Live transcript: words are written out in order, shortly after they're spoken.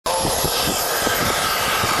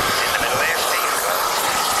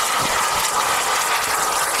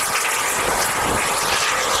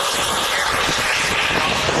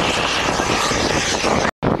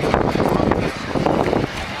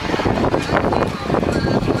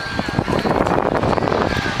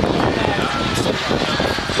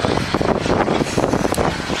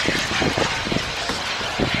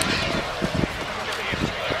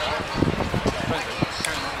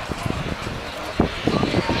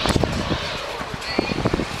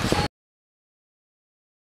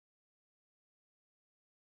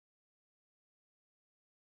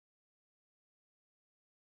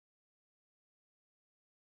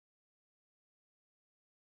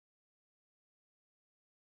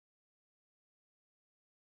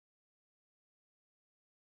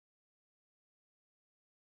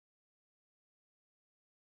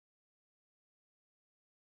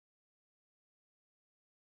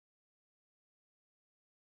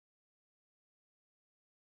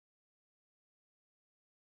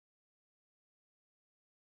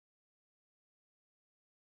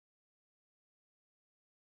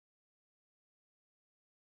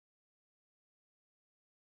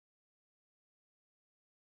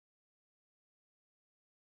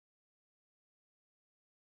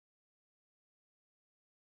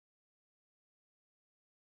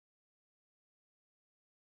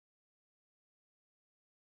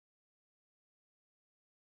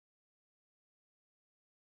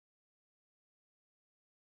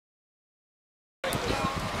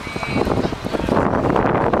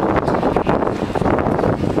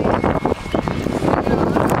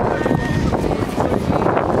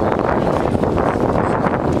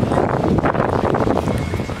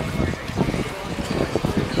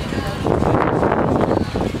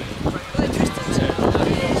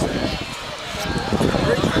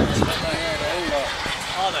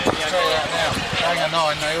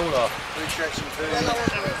all are. Retraction too.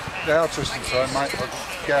 They are twist and turn, mate, I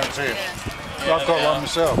guarantee it. I've got one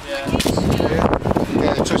myself. Yeah,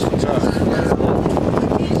 they twist and turn.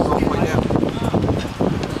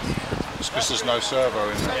 It's because there's no servo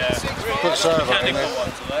in there. Put a servo in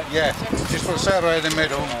there. Yeah, just put a servo in the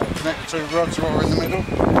middle, connect the two rods that are in the middle.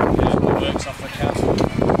 Yeah, works off the cab.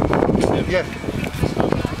 Yeah.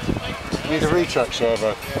 Need a retract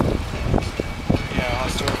servo. Yeah, I'll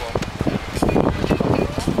do one.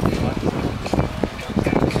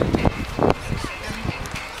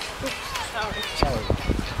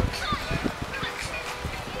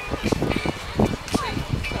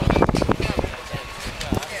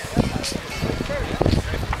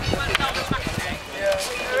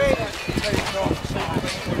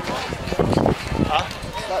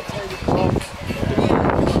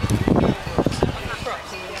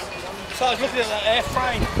 So I was looking at that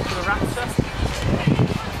airframe for the Raptor.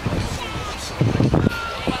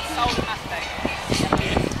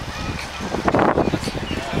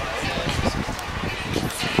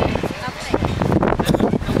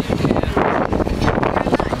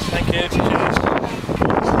 Thank you.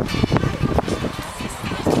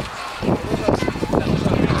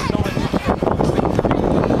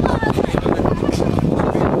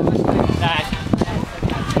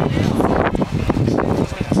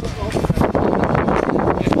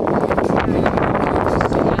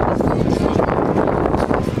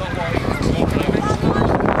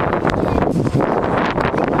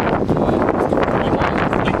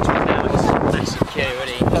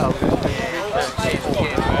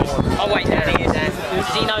 Oh wait, there he is.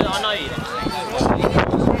 Does he know that I know you?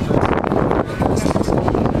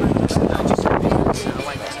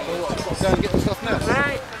 Go and get the stuff now.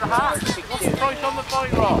 Right, to the heart. What's the price on the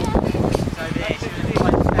bike rock?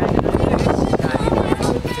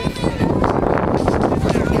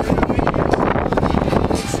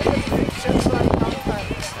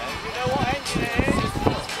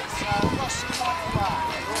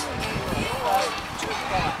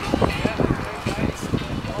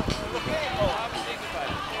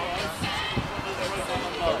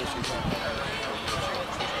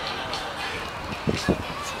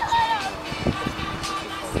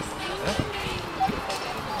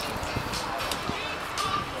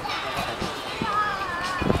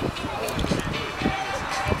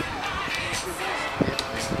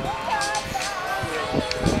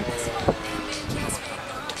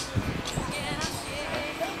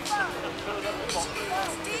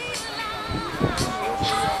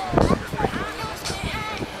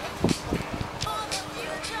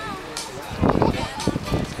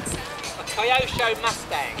 Toyota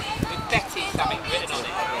Mustang with Betty something written on it.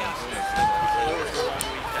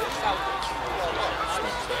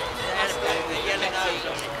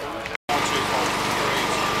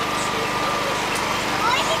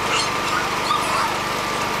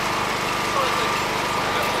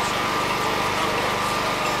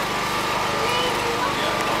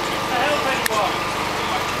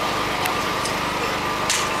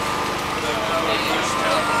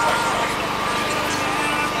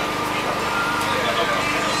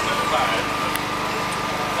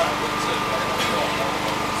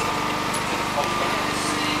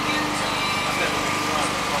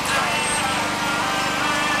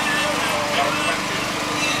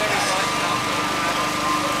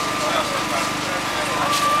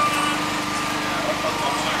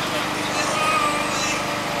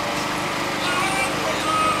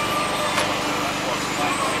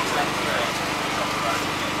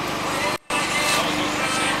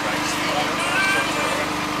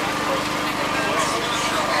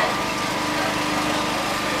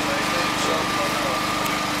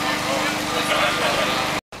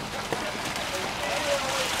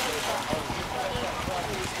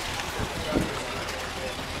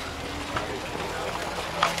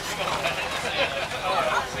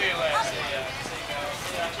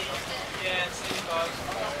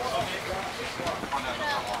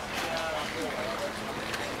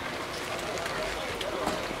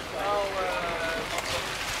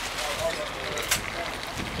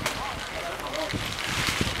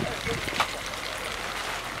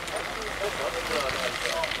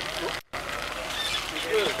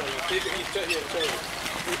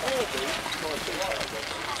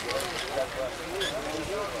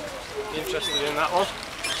 Interested in that one?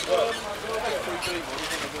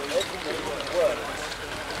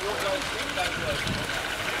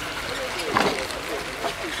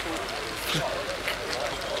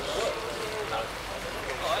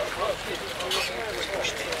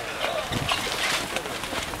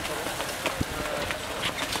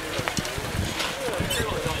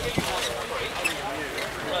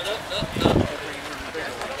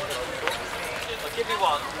 give me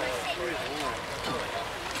one.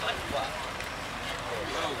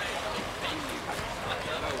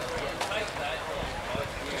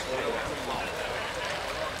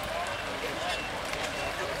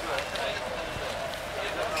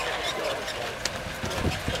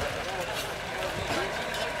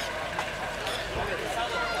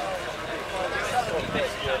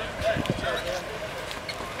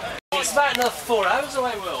 It's about another 4 hours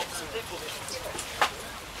away, Will.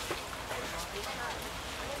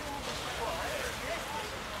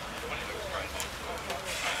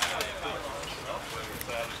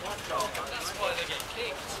 That's why they get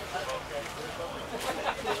kicked.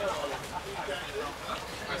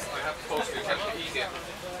 I have to post it, it's actually easier.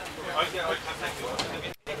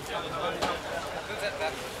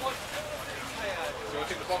 So you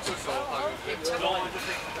take the boxes or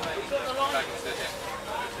back instead, yeah.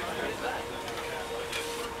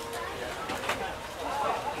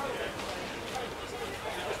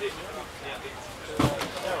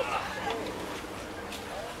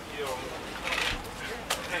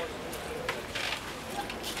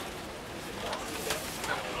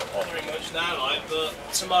 Not very much now, like, but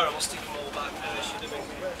tomorrow we'll stick them all back there. They should have been.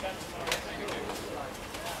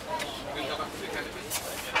 We'll go back to the academy.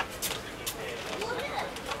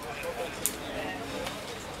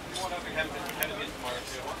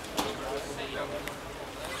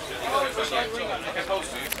 I can post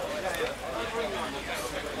to you.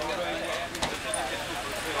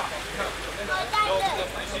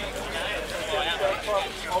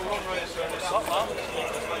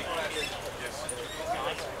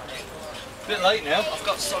 Bit late now. I've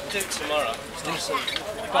got to do it tomorrow. Do some.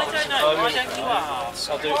 I don't know. Why don't you ask?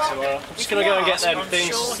 I'll do it tomorrow. I'm just going to go and get them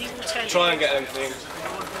things. Try and get them things.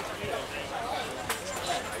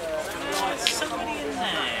 There's somebody in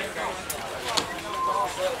there.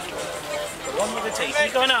 The one with the teeth.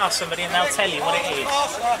 You go and ask somebody and they'll tell you what it is.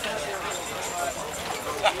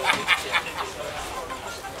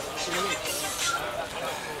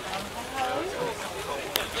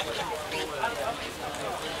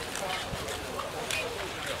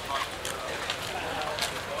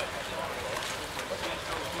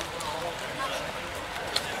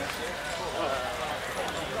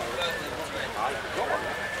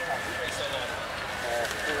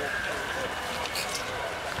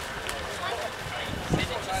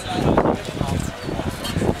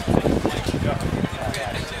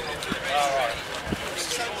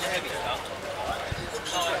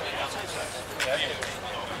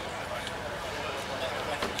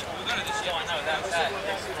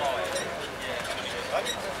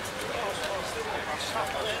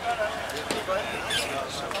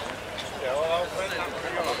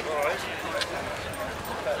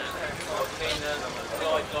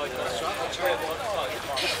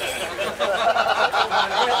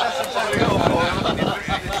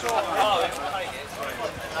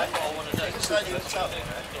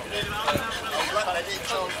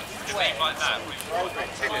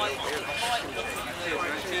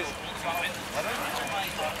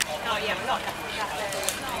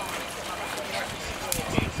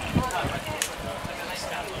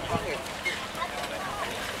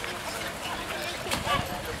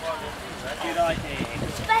 Good idea.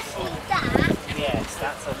 Especially that. Yes,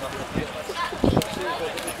 that's another good one.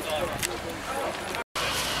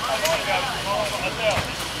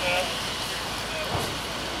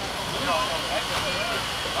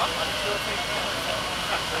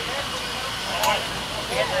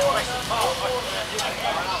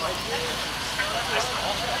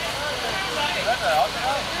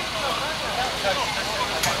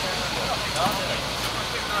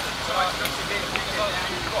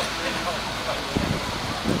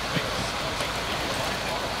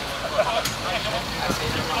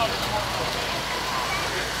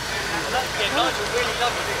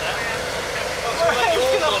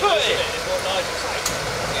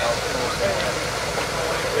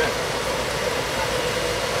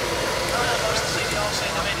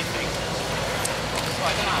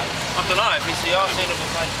 I don't know, if it's the arse end of the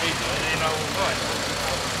page video, then I will find.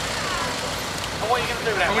 What are you going to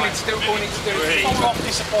do now? All we need to do is... I'm not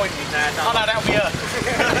disappointed now. Oh no, that'll be her.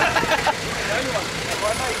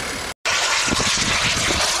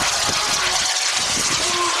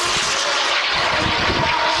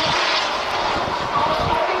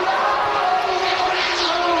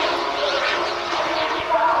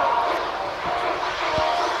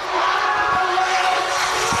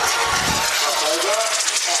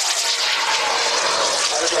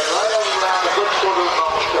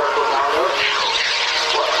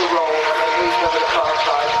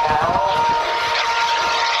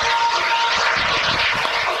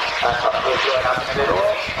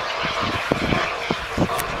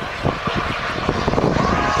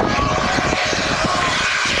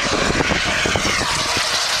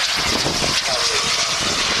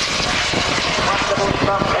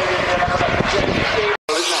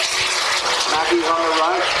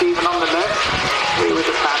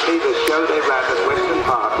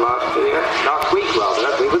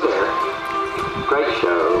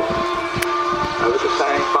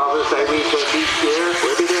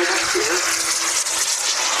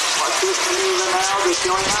 this maneuver now, just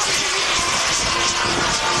join up.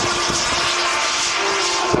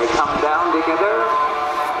 And they come down together.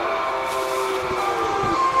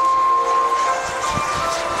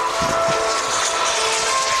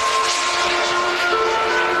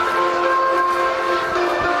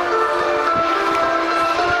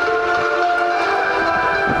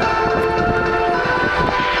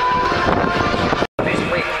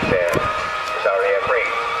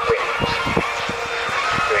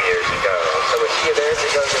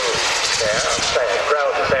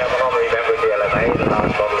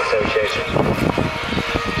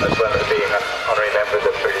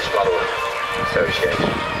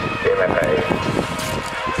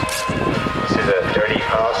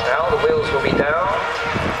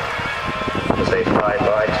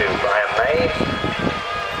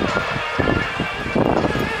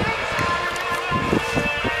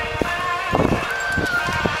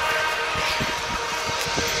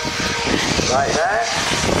 Like that.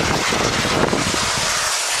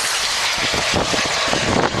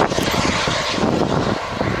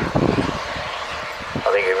 I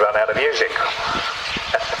think we've run out of music.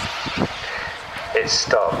 It's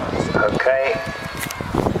stopped. Okay.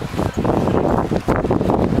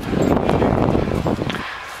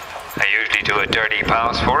 I usually do a dirty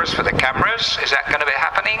pass for us for the cameras. Is that going to be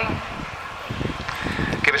happening?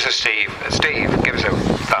 Give us a Steve. Steve, give us a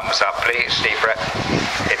thumbs up, please. Steve Brett.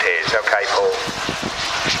 It is. Okay, Paul.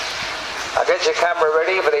 I'll get your camera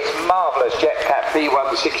ready for these marvellous JetCat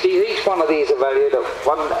B160s. Each one of these are valued at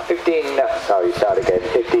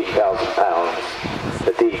 £15,000.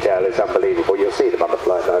 The detail is unbelievable. You'll see them on the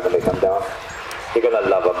flight line when they come down. You're going to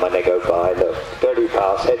love them when they go by. Look, dirty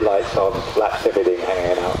pass, headlights on, flaps, everything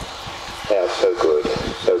hanging out. They are so good,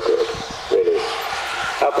 really.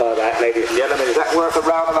 How about that, ladies and gentlemen? Is that worth a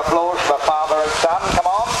round of applause for father and son? Come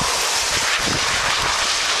on.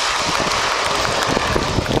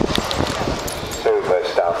 Super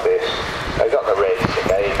stuff, this. I got the Reds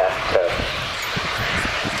again at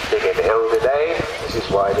Big Hill today. This is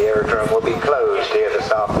why the aerodrome will be closed here this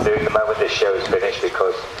afternoon the moment this show's finished,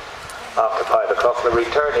 because after 5 o'clock the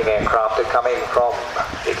returning aircraft are coming from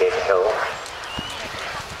Big Hill.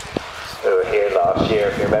 We were here last year,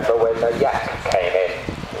 if you remember, when the Yak came in.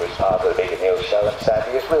 It was part of the Big Hill show, and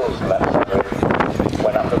sadly his wheels collapsed under him.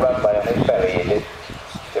 Went up the runway on his belly, he did.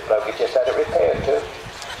 The bloke had just had it repaired too.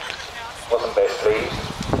 Wasn't best pleased.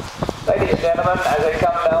 Ladies and gentlemen, as they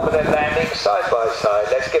come down with their landing side by side,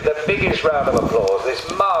 let's give the biggest round of applause. This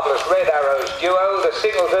marvellous Red Arrows duo, the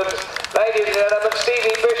Singletons. Ladies and gentlemen,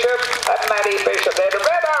 Stevie Bishop and Maddie Bishop. They're the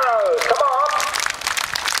Red Arrows. Come on.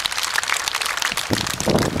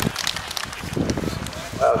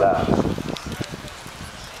 Well done.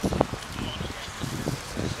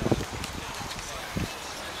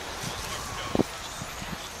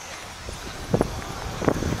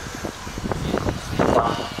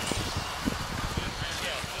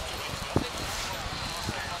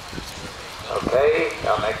 Okay,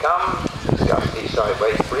 down they come. Gusty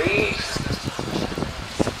sideways breeze.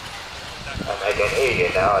 And they can hear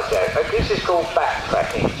you now, Jack. This is called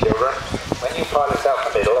backtracking, children. When you pilot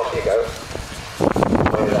out the middle, off you go.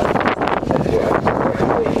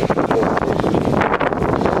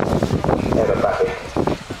 Aerobatic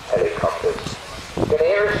helicopters. Can you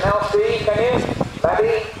hear us now, Steve? Can you?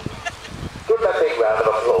 Maddie? Give them a big round of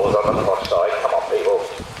applause on the cross side. Come on, people.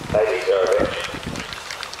 They deserve it.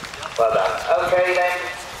 Well done. Okay then,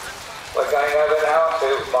 we're going over now to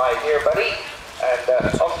my dear buddy,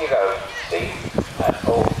 and off you go, Steve, and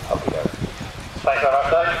Paul, off you go. Thanks very much,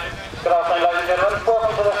 Dave. Good afternoon, ladies and gentlemen.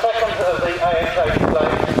 Welcome to the second of the AHA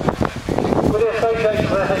displays. With the association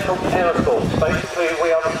with a thing called Aerosport. Basically, we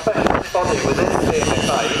are the specialist body within the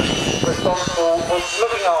CMSA responsible for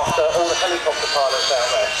looking after all the helicopter pilots out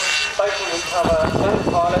there. Basically, we cover all the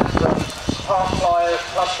pilots from park flyers,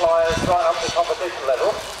 club flyers, right up to competition level.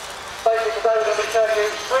 Basically, today we're going to be showing you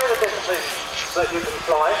 3 of the disciplines that you can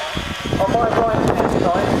fly. On my right hand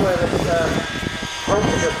side, where the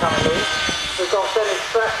voltage is coming in, we've got Dennis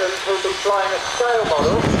Stratton, who'll be flying a scale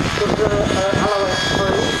model, which is an LOS3,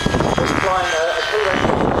 who's flying a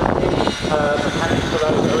 2 mechanics for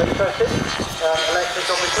those that are interested, electric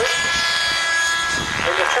obviously.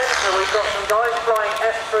 In the centre we've got some guys flying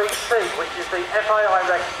F3C, which is the FAI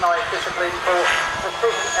recognised discipline for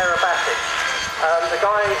precision aerobatics. The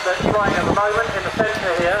guy that's flying at the moment in the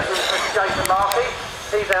centre here is Mr. Jason Marquee.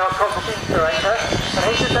 He's our competition curator, and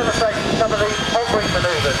he's just demonstrating some of these hovering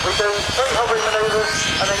manoeuvres. We do 3 hovering manoeuvres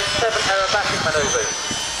and then 7 aerobatic manoeuvres.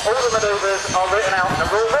 All the manoeuvres are written out in a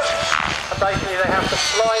rule book, and basically they have to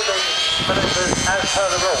fly these manoeuvres as per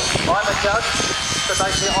the rules. I'm a judge, so So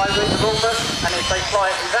basically I read the rule book, and if they fly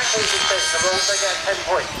it exactly as it says in the rules, they get 10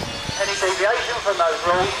 points. Any deviation from those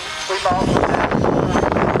rules, we mark them down.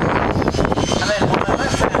 And then on the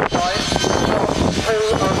left-hand side, we've got two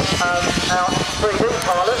of our 3D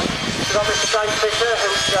pilots. We've got Mr. Dave Fisher,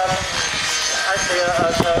 who's actually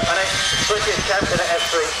an ex-British champion at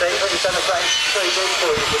F3C, but he's done a great 3D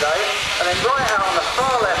for you today. And then right out on the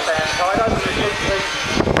far left-hand side, over the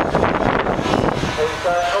who's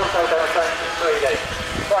also done a great 3D.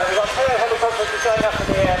 Right, we've got two helicopters going up in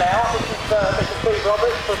the air now. This is Mr. Steve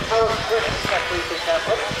Roberts from British F3C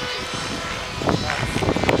champion.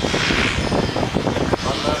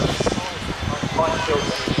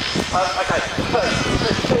 Okay, so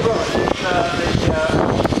Mr. Steve Roberts is the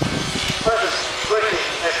present British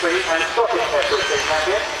F3 and Scottish F3C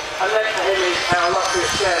champion, and next to him is our illustrious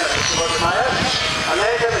chairman, Mr. Roger Mayo, and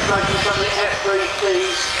they're demonstrating some of the F3C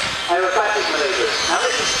aerobatic manoeuvres. Now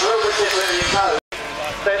this is a little bit different than you know.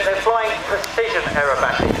 They're flying precision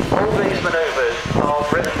aerobatics. All these manoeuvres are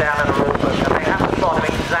written down in a rule book, and they have to fly them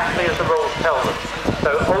exactly as the rules tell them.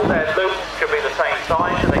 So all their loops should be the same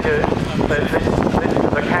size, and they do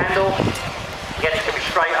the candle, again it should be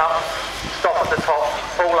straight up, stop at the top,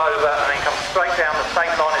 fall over, and then come straight down the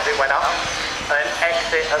same line as it went up, and then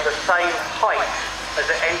exit at the same height as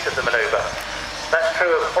it entered the manoeuvre. That's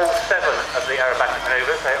true of all 7 of the aerobatic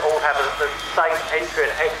manoeuvres. They all have the same entry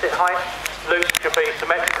and exit height. Loops should be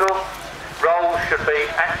symmetrical, rolls should be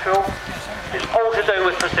actual. It's all to do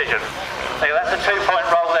with precision. Now, that's a 2-point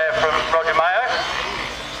roll there from Roger Mayo.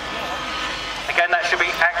 Again, that should be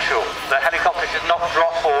actual. The helicopter should not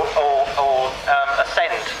drop or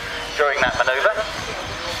ascend during that manoeuvre.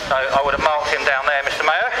 So I would have marked him down there, Mr.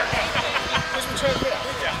 Mayo.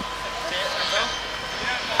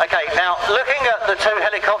 Okay, now looking at the 2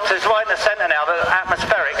 helicopters right in the centre now, the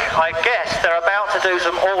atmospheric, I guess they're about to do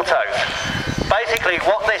some autos. Basically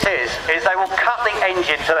what this is they will cut the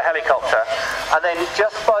engine to the helicopter, and then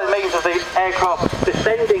just by means of the aircraft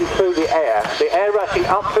descending through the air rushing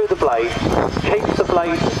up through the blade keeps the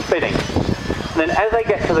blade spinning. And then as they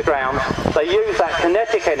get to the ground, they use that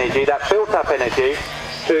kinetic energy, that built-up energy,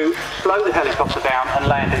 to slow the helicopter down and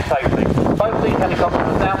land it safely. Both these helicopters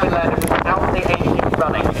have now been landed without the engine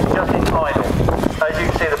running, it's just in idle. So as you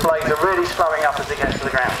can see, the blades are really slowing up as it gets to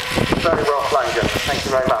the ground. Very well flown, gentlemen. Thank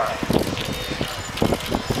you very much.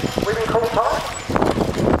 We've been called time?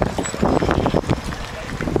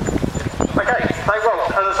 Okay, so well,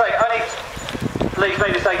 as I say, only leaves me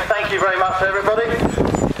to say thank you very much to everybody.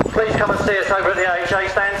 Please come and see us over at the AHA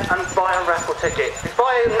stand and buy a raffle ticket. If you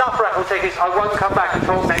buy enough raffle tickets, I won't come back and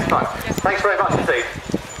talk next time. Thanks very much indeed.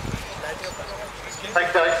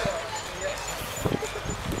 Thanks, Dave.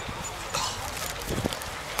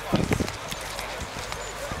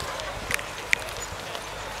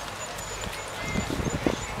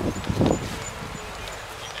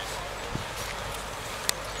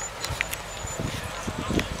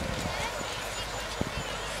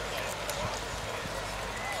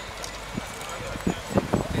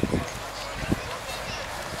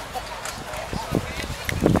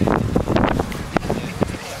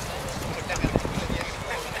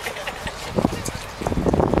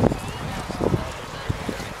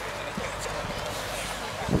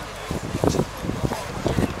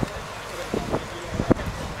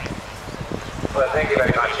 Well, thank you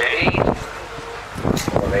very much indeed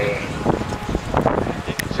for the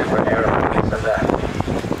super aeroplanes and the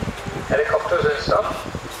helicopters and stuff.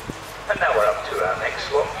 And now we're up to our next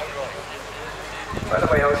one. By the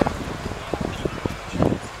way, I was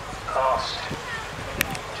asked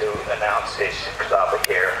to announce this club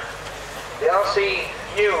here. The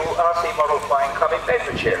new RC Model Flying Club in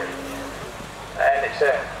Bedfordshire. And it's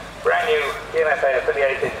a brand new DMFA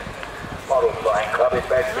affiliated Model Flying Club in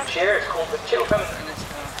Bedfordshire. It's called the Chiltern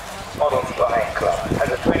Model Flying Club. It has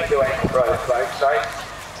a 22-acre private flight site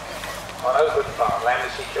on open farmland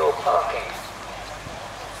with secure parking.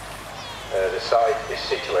 The site is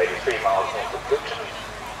situated 3 miles north of Luton,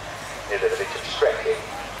 near the village of Streckley,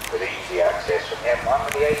 with easy access from the M1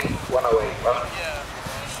 and the A1081.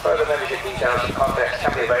 Further membership details and contacts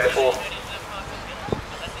can be available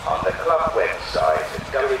on the club website at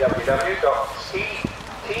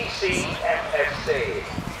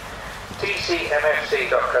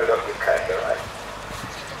tcmfc.co.uk. Right?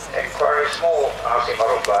 Inquiry, small RC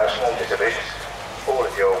model flyers, small divisions, all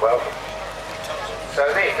of you are welcome.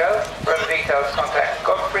 So there you go. Further details, contact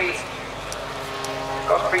Godfrey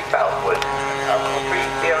Balwood, Godfrey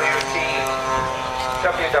B-O-U-T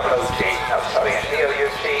W-O-O-T, no sorry,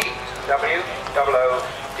 B-O-U-T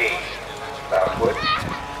W-O-O-D, Balwood.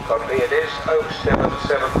 Godfrey, it is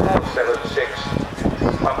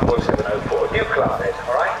 077476 14704. New club then,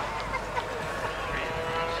 alright?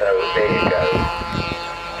 So there you go.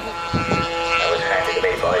 That was handed to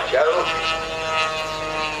me by Joe.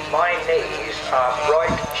 My knees are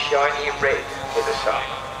bright, shiny red with the sun.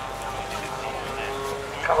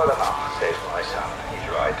 Cover them up, says my son. He's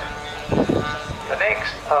right. The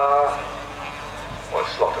next are, what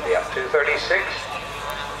slot are we up to? 36?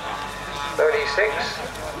 36?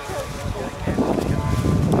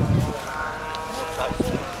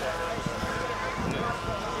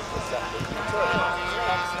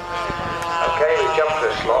 Okay, we jump to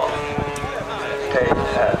a slot.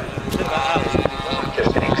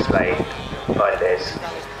 Just been explained by Les.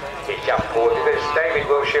 He jumped forward because David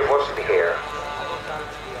Wilshire wasn't here.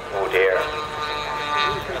 Oh dear.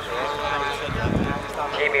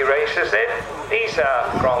 GB racers then. These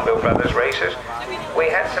are Granville Brothers racers. We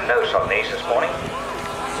had some notes on these this morning.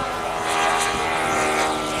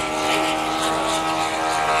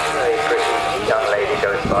 Very pretty young lady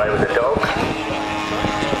goes by with a dog.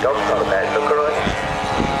 Dog's not a bad looker, right?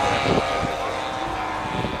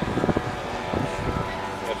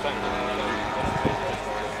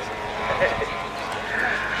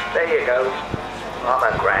 There you go. I'm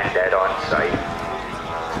a granddad on site.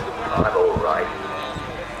 I'm alright.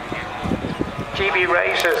 GB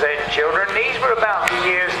racers and children, these were about the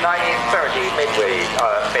years 1930, mid-years,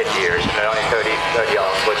 1930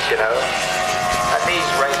 onwards, you know. And these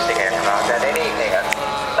racing aircraft had anything, an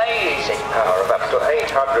amazing power of up to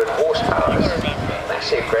 800 horsepower.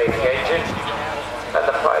 Massive gravy engine. And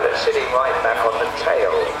the pilot sitting right back on the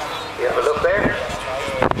tail. You have a look there?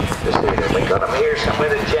 Just see that we got them here somewhere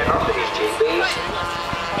to gen onto these GBs.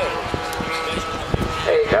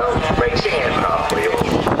 There you go, racing aircraft for you.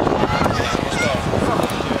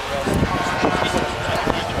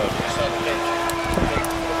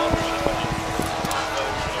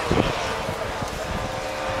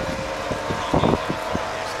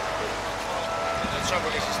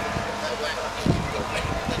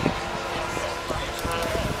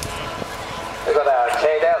 We've got our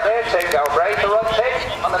Ted out there, Ted Galbraith, the right Ted,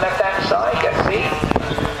 on the left-hand side, let's see.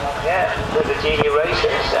 Yeah, there's the GB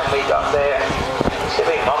racers, and we got their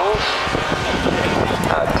Civic models.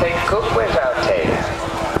 Ted Cook, where's our Ted?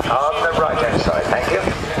 On the right-hand side, thank you.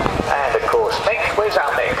 And of course, Mick, where's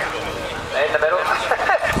our Mick? In the middle.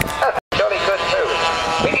 Jolly good too.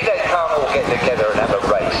 Maybe they can't all get together and have a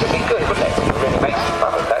race. It'd be good, wouldn't it? It really make some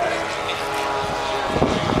fun of that.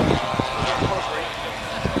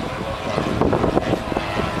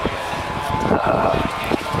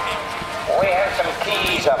 We have some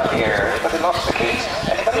keys up here. Anybody lost the keys?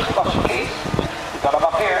 Anybody lost the keys? We've got them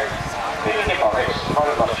up here. Put in your pockets. Might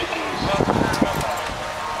have lost your keys.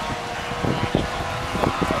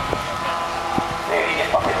 There in your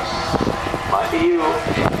pockets. Might be you.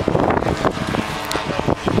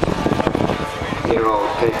 Dear old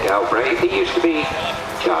Ted Galbraith. He used to be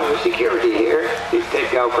charge of security here. He's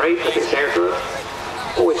Ted Galbraith at this airfield.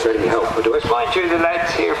 Always very helpful to us. Mind you, the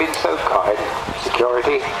lads here have been so kind.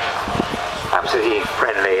 Security, absolutely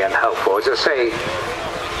friendly and helpful. As I say,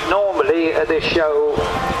 normally at this show,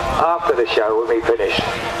 after the show, when we finished,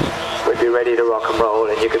 we'd be ready to rock and roll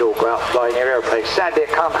and you could all go out flying your airplanes. Sadly, it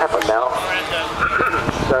can't happen now.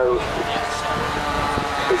 So,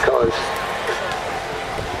 because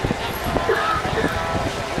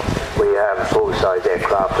we have full-size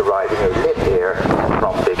aircraft arriving who live here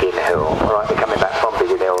from Biggin Hill. Alright, we're coming back from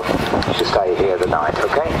Biggin Hill to stay here the night,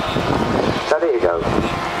 okay? So there you go.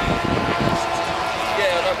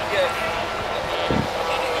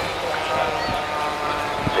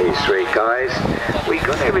 These three guys, we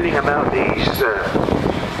got everything about these.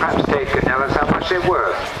 Perhaps Ted could tell us how much they're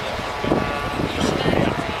worth.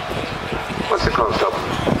 What's the cost of them?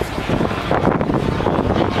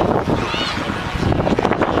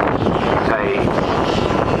 Say,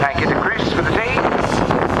 thank you to Chris for the tea.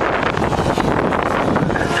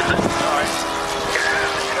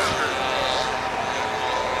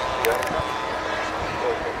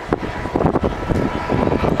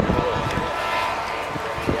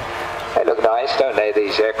 They look nice, don't they,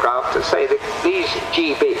 these aircraft? To say that these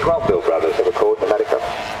GB, Granville Brothers they were called in America,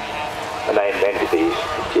 and they invented these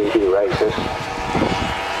GB racers.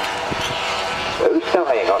 Who's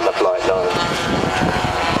dying on the flight line?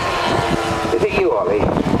 Is it you, Ollie?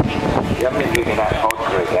 You haven't been using that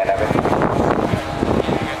vodka again, have you?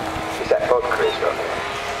 Is that vodka he's got?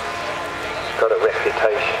 It's got a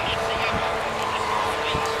reputation.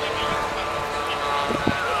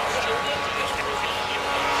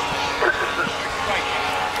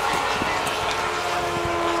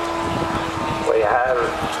 We have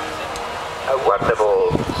a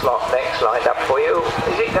wonderful slot next lined up for you.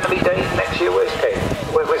 Is it going to be Dave next year? Where's Ted?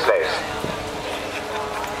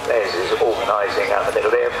 organising out in the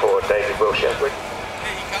middle there for David Wilshire.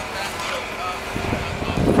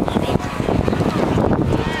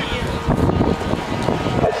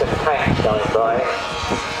 Had some tanks going by.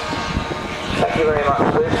 Thank you very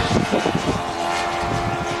much, Chris.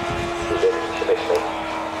 You didn't miss me.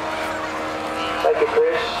 Thank you,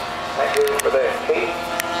 Chris. Thank you for the key.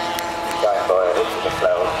 Going by into the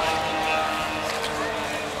clouds.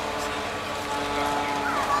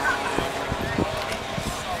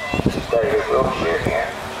 David Wilshire here.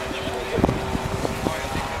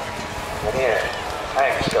 And here,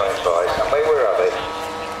 tanks going by somewhere. Where are they?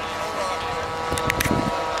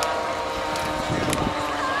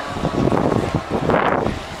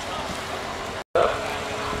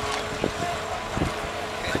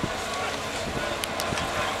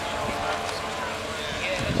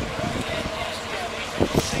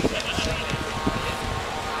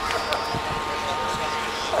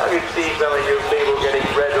 I can see some of you people getting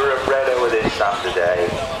redder and redder with this sun today.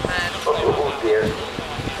 Oh dear.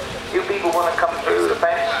 You people want to come through the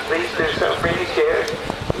fence, please do so. Bring your chairs.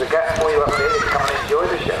 There's a gap for you up there. You come and enjoy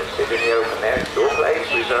the show. Sit in the open there. It's your place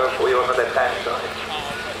reserved for you on the left-hand side.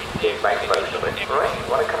 Keep making most of it. Alright?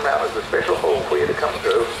 You want to come round, there's a special hall for you to come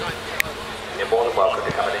through. You're more than welcome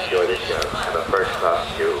to come and enjoy this show. Have a first-class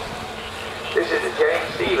view. This is the James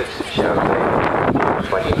Stevenson show.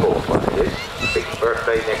 24th one it is. Big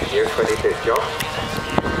birthday next year, 25th job.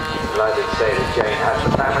 Delighted to say that Jane has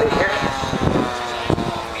the family here.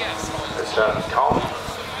 The son Tom,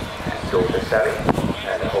 and daughter Sally,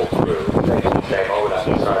 and the whole crew. Taking the same old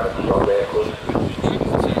outside of the road there.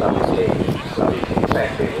 Lovely team,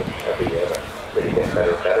 same people every year, but really getting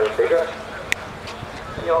better and better and bigger.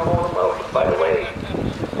 And you're more than welcome, by the way.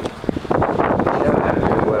 You don't have to go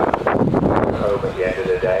home at the end of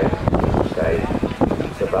the day. Say,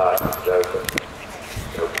 the bar is open.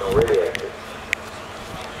 Open already empty.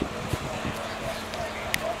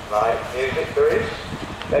 Live music there is.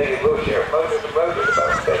 David Wilshire, Motors and Motors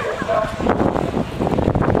about 10 minutes now.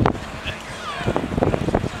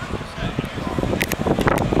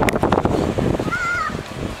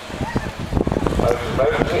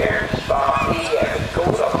 Motors here, Sparky, it's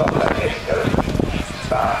called off on that yesterday.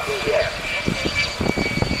 Sparky,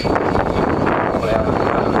 all the other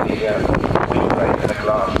stuff, the break in the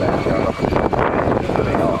glass down here,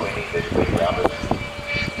 living on, we need this week round us.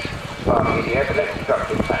 Sparky here, the left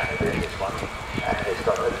structural plan is in this one, and it's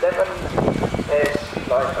got 11 S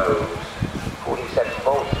like those, 47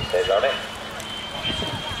 volts it says on it,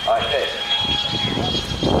 like this.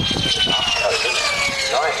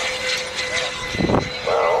 Nice.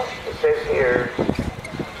 Well, it says here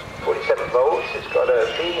 47 volts, it's got a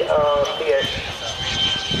BRPS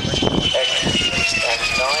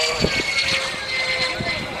X9,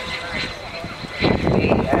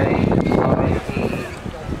 BAIE,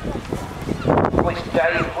 voice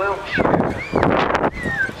Dave Wilshire,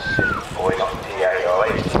 boy not DAI,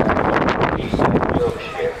 Dave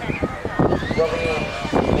Wilshire, Robbie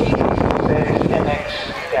says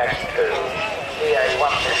NX-2,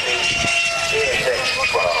 DA150,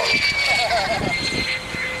 DSX12.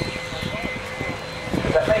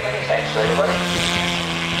 Does that make any sense to anybody?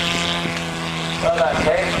 Well done,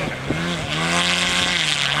 Ted.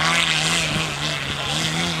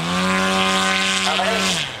 How many?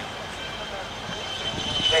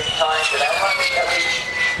 10 times an hour?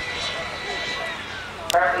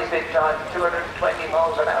 Apparently it's been timed 220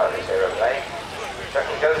 miles an hour, this aeroplane. So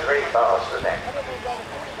it goes very fast, doesn't it?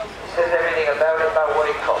 It says everything about it, about what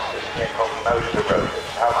it costs us to get from motors to rotors.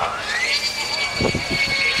 How much?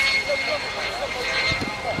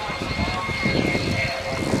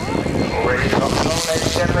 Already got the long, ladies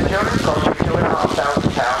and gentlemen, children, cost you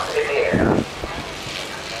 £2,500 in the air.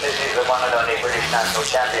 This is the one and only British national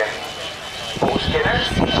champion, Paul Skinner.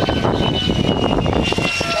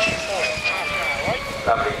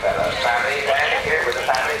 Lovely fellow. Family down here with the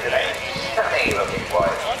family today. Stunning looking boy.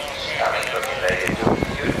 Stunning looking lady.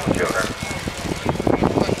 Beautiful children.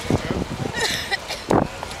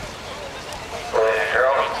 Boy and a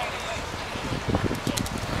girl.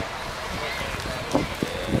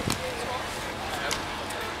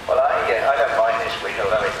 Well, I don't mind this week,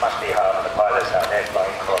 although it must be hard for the pilots out there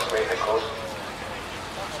flying crosswind, of course.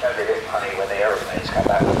 It's going to be a bit funny when the aeroplanes come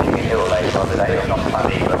back with King Hill later on today. It's not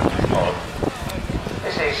funny, but odd.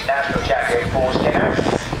 This is national champion Paul Skinner.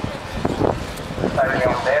 Taking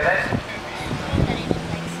off there then.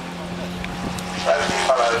 Closely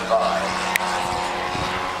followed by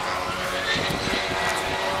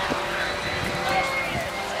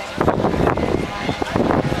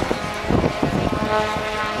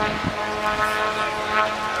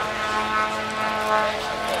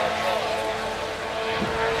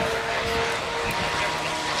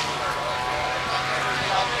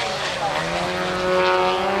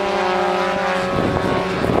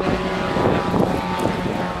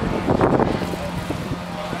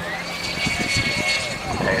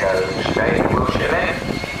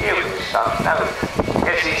No,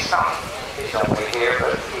 it's his son. He's not really here,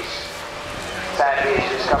 but he's sadly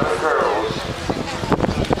he's just a couple of girls.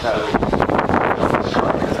 So,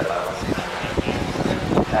 sorry at the moment.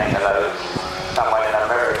 Saying hello somewhere in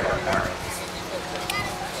America, apparently.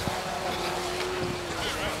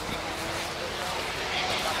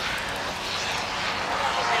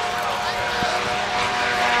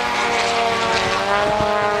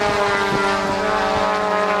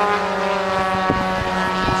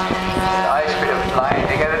 Nice bit of flying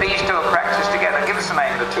together. These two are practiced together. Give us the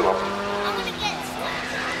name of the two of them.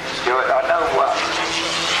 Stuart, I know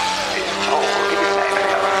it's Paul. Give us the name of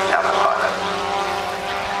the other pilot.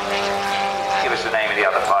 Give us the name of the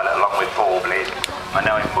other pilot along with Paul, please. I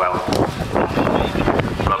know him well.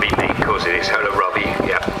 Robbie Meek, of course it is. Hello, Robbie.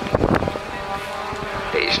 Yeah.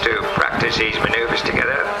 These two practice these manoeuvres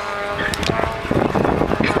together.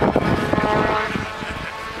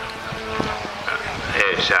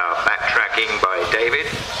 There's our backtracking by David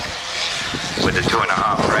with the 2.5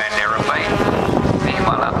 grand aeroplane.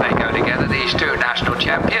 Meanwhile, up they go together, these two national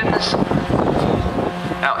champions.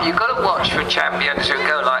 Now, you've got to watch for champions who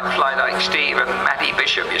fly like Steve and Matty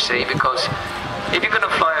Bishop, you see, because if you're going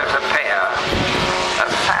to fly as a pair, a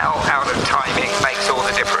foul out of timing makes all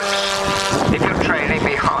the difference. If you're trailing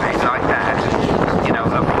behind like that, you know,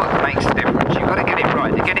 a foot makes the difference. You've got to get it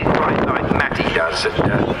right. To get it right like Matty does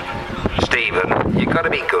and Stephen, you've got to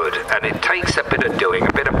be good, and it takes a bit of doing,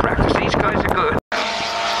 a bit of practice. These guys are good.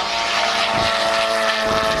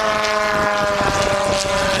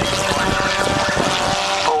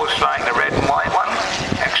 Paul's flying the red and white one,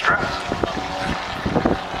 extra.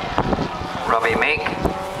 Robbie Meek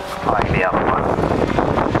flying the other one.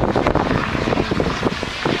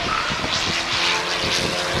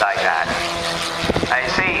 Like that. And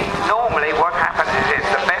you see, normally what happens is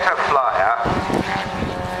the better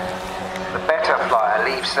flyer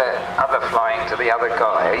leaves the other flying to the other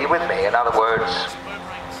guy. Are you with me? In other words,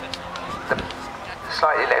 the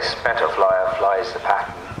slightly less better flyer flies the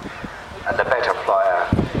pattern, and the better flyer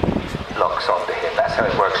locks onto him. That's how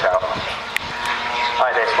it works out.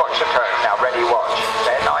 Right, let's watch the turn. Now, ready, watch.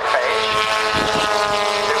 Then, knife edge.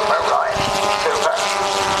 Super, right. Super.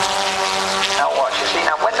 Now watch. You see,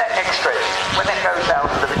 now when they're extra, when it goes down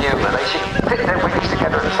to the manoeuvre, they should put their wings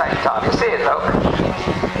together at the same time. You see it, look?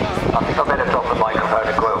 I think I better drop the microphone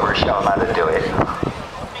and go over and show them how to do it.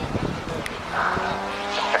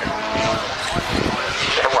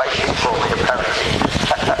 They're waiting for me, apparently.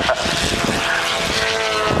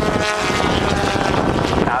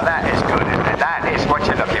 Now that is good, isn't it? That is what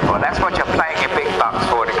you're looking for. That's what you're playing your big bucks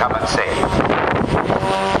for to come and see.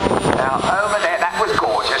 Now over there, that was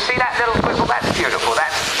gorgeous. See that little wiggle? That's beautiful.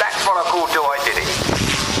 That's what I call do-I-did-it.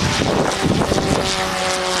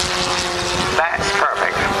 That's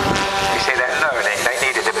perfect. They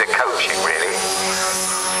needed a bit of coaching, really.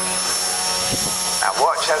 Now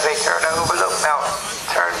watch as they turn over. Look now,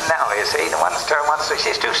 turn now. You see, the one's turn once.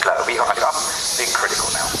 She's too slow behind. I'm being critical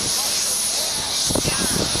now.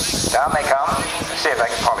 Down they come. Let's see if they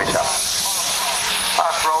can polish up.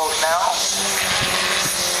 Fast rolls now.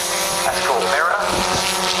 That's called mirror.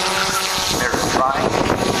 Mirror flying.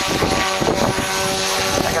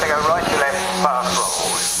 They're going to go right to left. Fast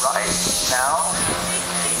rolls. Right now.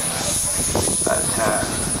 But there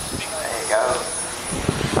you go.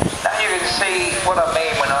 Now you can see what I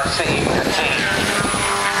mean when I see the team.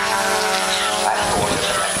 That's gorgeous,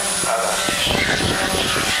 isn't it?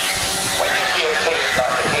 When you see a team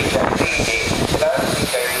like the TJD, you know,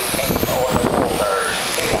 TJD team or the Warbird,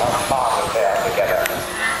 see how fast they are together.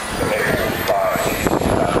 So they all fly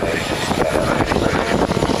together. It's brilliant.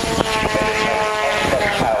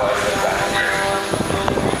 There's power in the ground.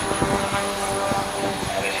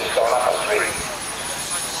 And it's just gone up a street.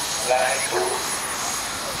 That's cool.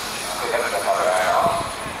 We're going to come around.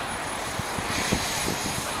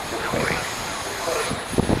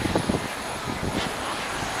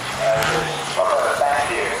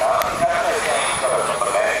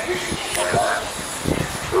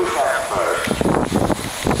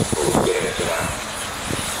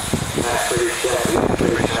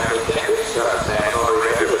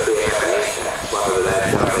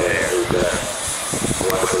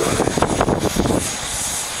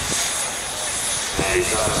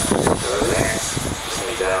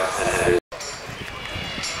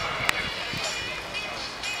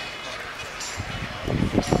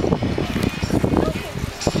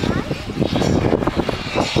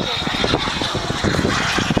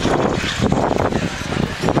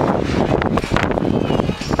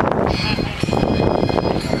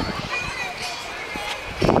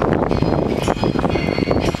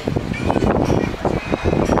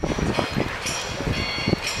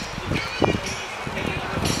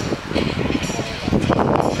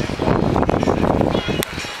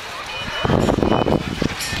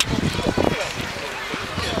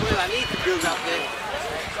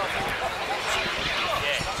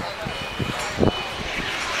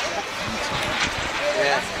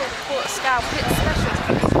 Yeah, I'll put it special.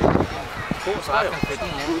 What's I that? can fit in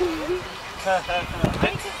there.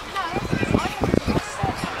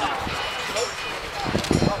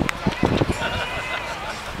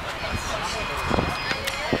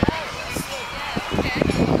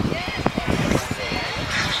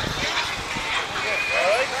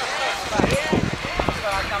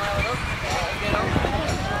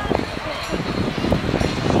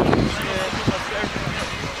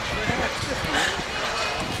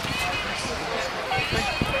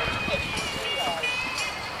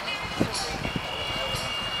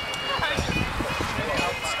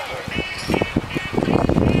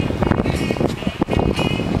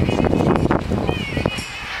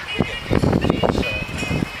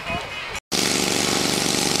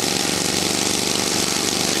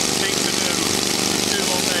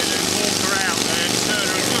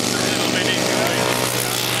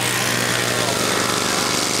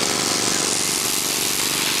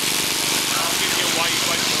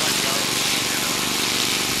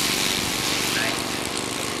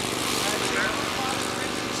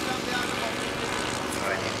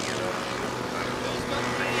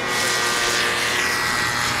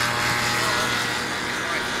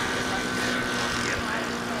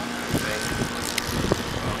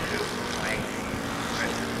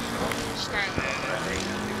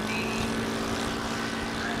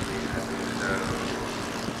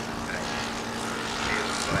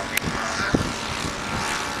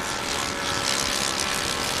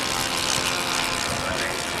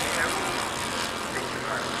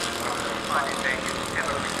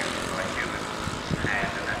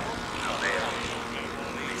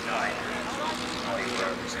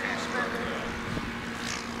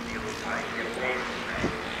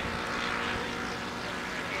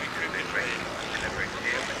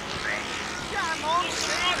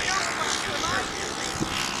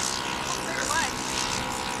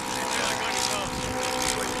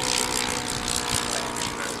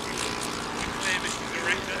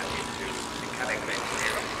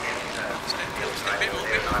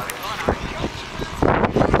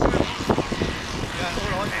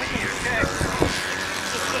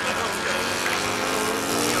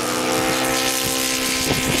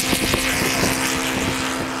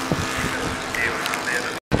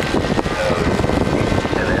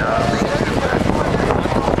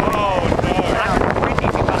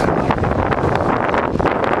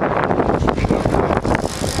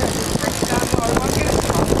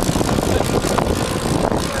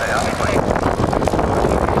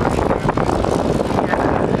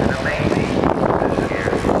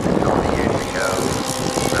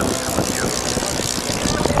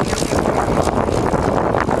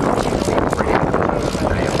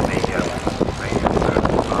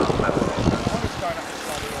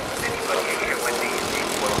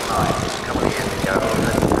 A couple of years ago,